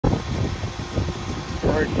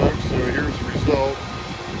Alright folks, so here's the result.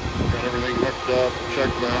 Got everything hooked up, check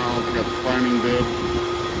valve, got the priming bib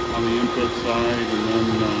on the input side, and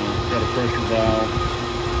then got a pressure valve.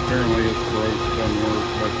 Apparently it's broke, doesn't work,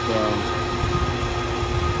 but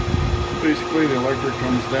basically the electric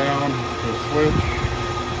comes down to a switch,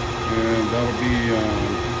 and that'll be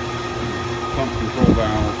pump control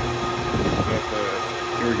valve that the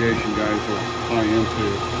irrigation guys will tie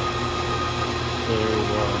into. So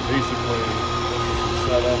basically this is the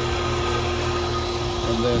setup,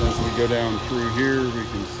 and then as we go down through here we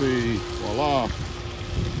can see, voila,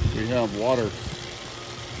 we have water.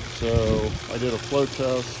 So I did a flow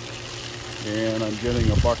test and I'm getting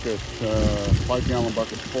a bucket, 5-gallon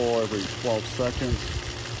bucket full every 12 seconds.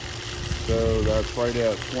 So that's right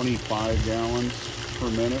at 25 gallons per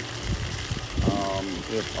minute.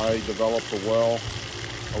 If I develop the well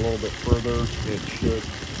a little bit further, it should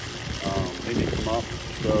maybe come up.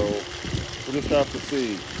 So we'll just have to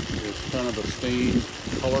see. It's kind of a stained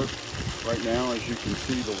color right now. As you can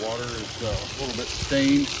see, the water is a little bit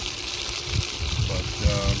stained, but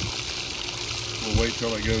we'll wait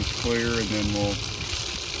till it goes clear and then we'll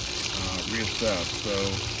reassess. So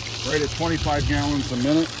right at 25 gallons a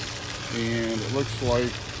minute, and it looks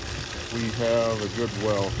like we have a good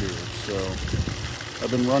well here. So I've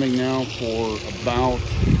been running now for about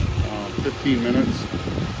 15 minutes.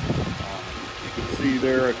 You can see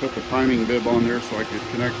there I put the priming bib on there so I could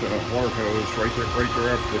connect the water hose right there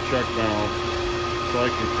after the check valve, so I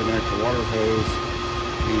could connect the water hose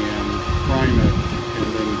and prime it, and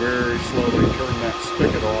then very slowly turn that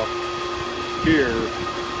spigot off here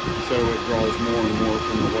so it draws more and more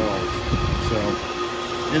from the wells. So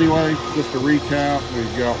anyway, just to recap,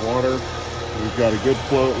 we've got water, we've got a good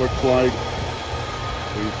flow it looks like,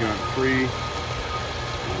 we've got a three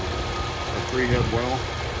head well,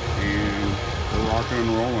 and we're rocking and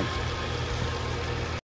rolling.